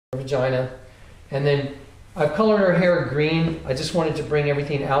vagina. And then I've colored her hair green. I just wanted to bring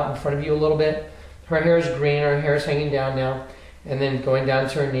everything out in front of you a little bit. Her hair is green, her hair is hanging down now, and then going down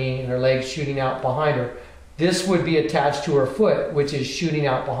to her knee, and her legs shooting out behind her. This would be attached to her foot, which is shooting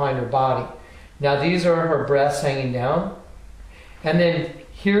out behind her body. Now these are her breasts hanging down. And then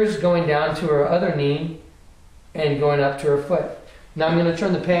here's going down to her other knee and going up to her foot. Now I'm going to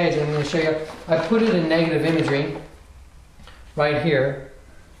turn the page and I'm going to show you. I put it in negative imagery right here.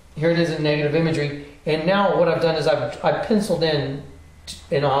 Here it is in negative imagery. And now what I've done is I've penciled in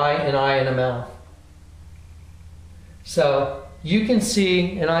an eye, and a mouth. So you can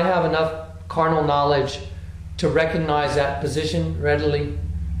see, and I have enough carnal knowledge to recognize that position readily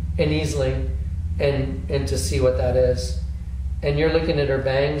and easily and to see what that is. And you're looking at her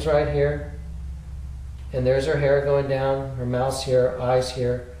bangs right here. And there's her hair going down, her mouth's here, eyes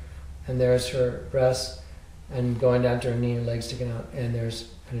here. And there's her breasts and going down to her knee and legs sticking out. And there's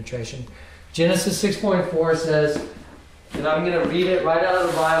penetration. Genesis 6.4 says, and I'm going to read it right out of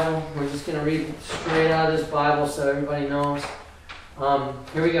the Bible. We're just going to read straight out of this Bible so everybody knows.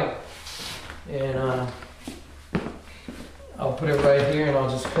 Here we go. And I'll put it right here and I'll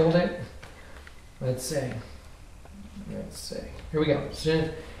just hold it. Let's see. Here we go.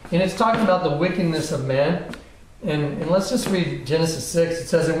 And it's talking about the wickedness of man. And let's just read Genesis 6. It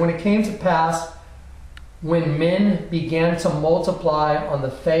says, and when it came to pass, when men began to multiply on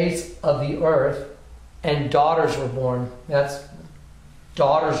the face of the earth, and daughters were born.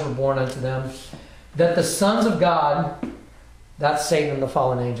 Daughters were born unto them. That the sons of God, that's Satan and the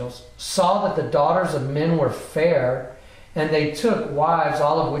fallen angels, saw that the daughters of men were fair, and they took wives,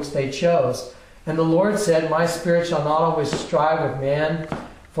 all of which they chose. And the Lord said, my spirit shall not always strive with man,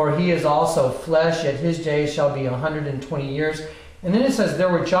 for he is also flesh, yet his days shall be 120 years. And then it says, there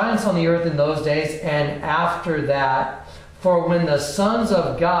were giants on the earth in those days, and after that, for when the sons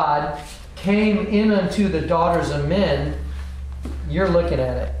of God came in unto the daughters of men, you're looking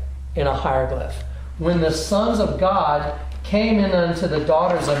at it in a hieroglyph. When the sons of God came in unto the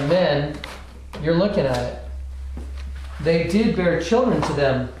daughters of men, you're looking at it. They did bear children to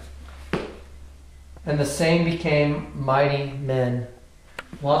them, and the same became mighty men.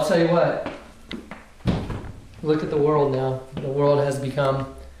 Well, I'll tell you what. Look at the world now. The world has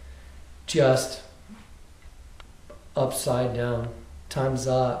become just upside down. Time's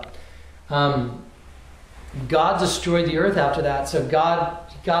up. God destroyed the earth after that. So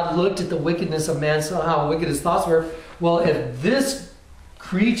God looked at the wickedness of man, saw how wicked his thoughts were. Well, if this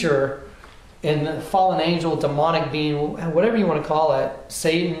creature and the fallen angel, demonic being, whatever you want to call it,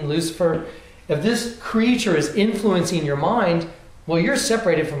 Satan, Lucifer, if this creature is influencing your mind, well, you're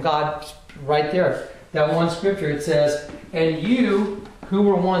separated from God right there. That one scripture, it says, and you who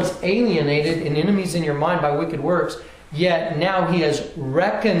were once alienated and enemies in your mind by wicked works, yet now he has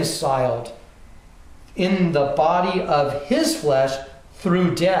reconciled in the body of his flesh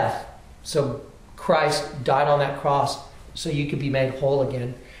through death. So Christ died on that cross so you could be made whole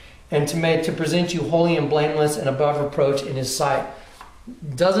again. And to present you holy and blameless and above reproach in his sight.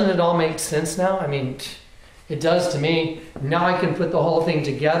 Doesn't it all make sense now? I mean, it does to me. Now I can put the whole thing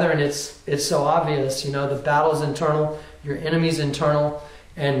together, and it's so obvious. You know, the battle's internal, your enemy's internal,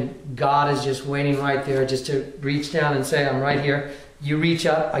 and God is just waiting right there just to reach down and say, I'm right here. You reach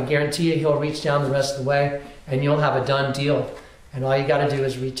up, I guarantee you he'll reach down the rest of the way, and you'll have a done deal. And all you got to do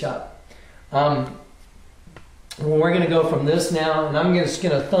is reach up. Well, we're going to go from this now, and I'm just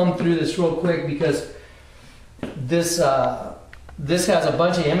going to thumb through this real quick because this has a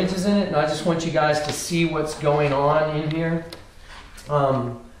bunch of images in it, and I just want you guys to see what's going on in here.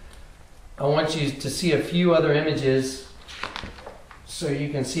 I want you to see a few other images so you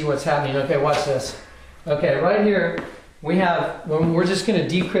can see what's happening. Okay, watch this. Okay, right here we're just going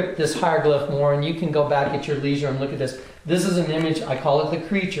to decrypt this hieroglyph more, and you can go back at your leisure and look at this. This is an image, I call it the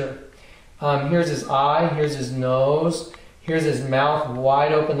creature. Here's his eye, here's his nose, here's his mouth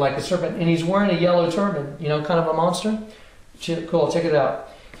wide open like a serpent, and he's wearing a yellow turban, you know, kind of a monster. Cool, check it out.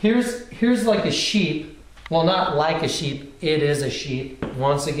 Here's like a sheep. Well, not like a sheep, it is a sheep.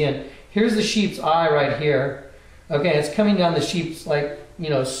 Once again, here's the sheep's eye right here. Okay, it's coming down the sheep's, like, you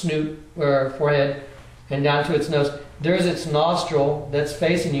know, snoot or forehead and down to its nose. There's its nostril that's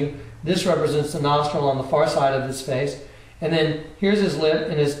facing you. This represents the nostril on the far side of his face. And then here's his lip,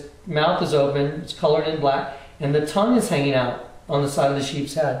 and his mouth is open. It's colored in black. And the tongue is hanging out on the side of the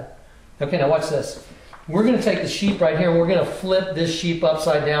sheep's head. Okay, now watch this. We're going to take the sheep right here, and we're going to flip this sheep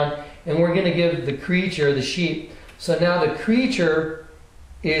upside down, and we're going to give the creature the sheep. So now the creature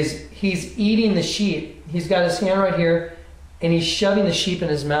he's eating the sheep. He's got his hand right here, and he's shoving the sheep in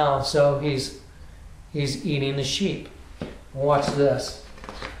his mouth. So he's eating the sheep. Watch this.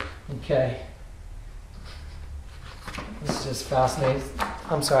 Okay. This just fascinates.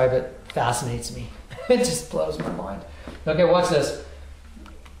 I'm sorry, but fascinates me. It just blows my mind. Okay, watch this.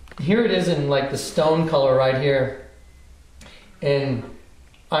 Here it is in like the stone color right here. And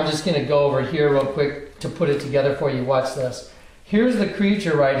I'm just going to go over here real quick to put it together for you. Watch this. Here's the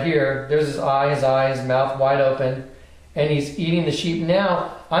creature right here. There's his eye, his mouth wide open. And he's eating the sheep.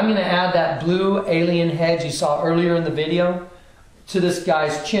 Now, I'm going to add that blue alien head you saw earlier in the video to this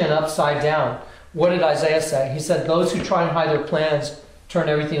guy's chin upside down. What did Isaiah say? He said, those who try and hide their plans turn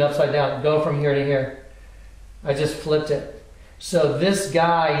everything upside down. Go from here to here. I just flipped it. So this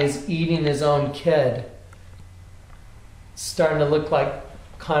guy is eating his own kid. It's starting to look like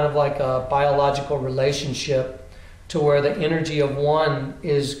kind of like a biological relationship to where the energy of one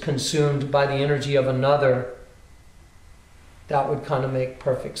is consumed by the energy of another. That would kind of make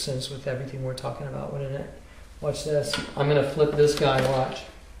perfect sense with everything we're talking about, wouldn't it? Watch this. I'm going to flip this guy, watch.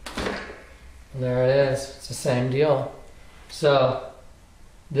 And there it is. It's the same deal. So,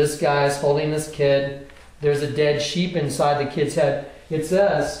 this guy's holding this kid. There's a dead sheep inside the kid's head. It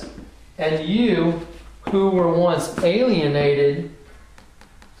says, and you who were once alienated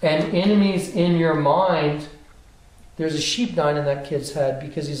and enemies in your mind, there's a sheep dying in that kid's head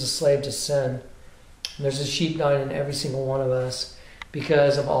because he's a slave to sin. And there's a sheep dying in every single one of us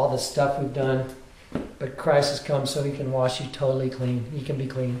because of all the stuff we've done. But Christ has come so he can wash you totally clean. You can be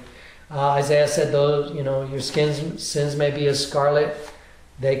clean. Isaiah said, those, your sins may be as scarlet.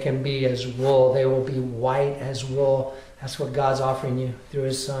 They can be as wool. They will be white as wool. That's what God's offering you through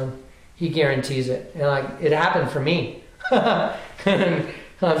his son. He guarantees it. And it happened for me. And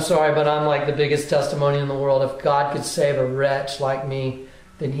I'm sorry, but I'm like the biggest testimony in the world. If God could save a wretch like me,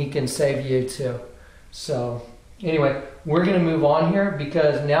 then he can save you too. So anyway, we're going to move on here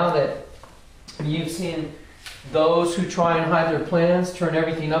because now that you've seen those who try and hide their plans turn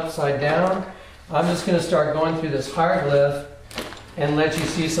everything upside down, I'm just going to start going through this hieroglyph and let you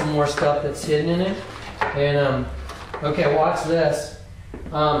see some more stuff that's hidden in it. And okay, watch this.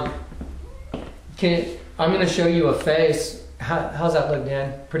 I'm going to show you a face. How's that look,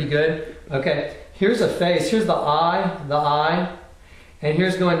 Dan? Pretty good? Okay, here's a face. Here's the eye, and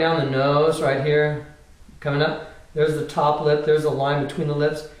here's going down the nose right here, coming up. There's the top lip. There's a line between the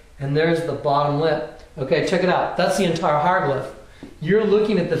lips, and there's the bottom lip. Okay, check it out. That's the entire hieroglyph. You're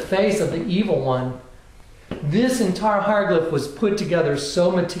looking at the face of the evil one. This entire hieroglyph was put together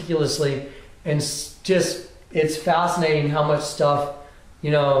so meticulously, and it's fascinating how much stuff,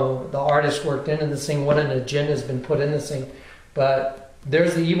 the artist worked into this thing, what an agenda has been put in this thing. But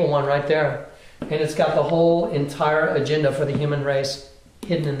there's the evil one right there. And it's got the whole entire agenda for the human race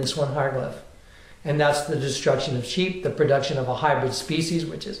hidden in this one hieroglyph. And that's the destruction of sheep, the production of a hybrid species,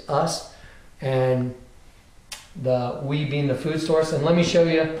 which is us, and the we being the food source. And let me show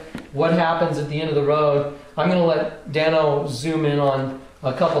you what happens at the end of the road. I'm going to let Dano zoom in on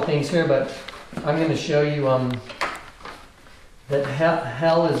a couple things here, but I'm going to show you that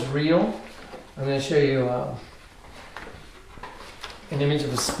hell is real. I'm going to show you an image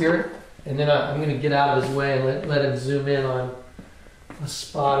of a spirit, and then I'm going to get out of his way and let him zoom in on a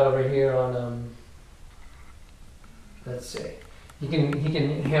spot over here on let's see. He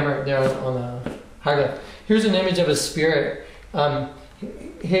can hammer it down on the hieroglyph. Here's an image of a spirit.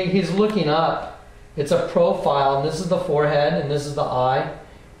 He's looking up. It's a profile, and this is the forehead, and this is the eye,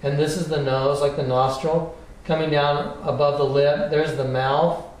 and this is the nose, like the nostril, coming down above the lip. There's the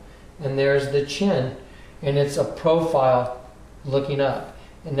mouth, and there's the chin, and it's a profile looking up.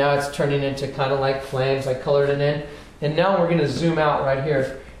 And now it's turning into kind of like flames. I colored it in, and now we're going to zoom out right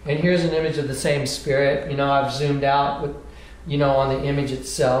here. And here's an image of the same spirit. I've zoomed out with, on the image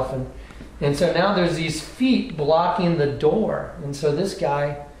itself, and so now there's these feet blocking the door, and so this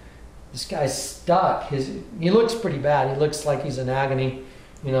guy's stuck. He looks pretty bad. He looks like he's in agony.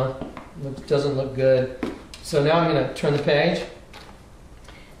 Doesn't look good. So now I'm going to turn the page,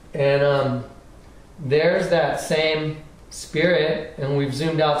 and there's that same spirit, and we've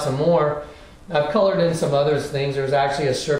zoomed out some more. I've colored in some other things. There's actually a serpent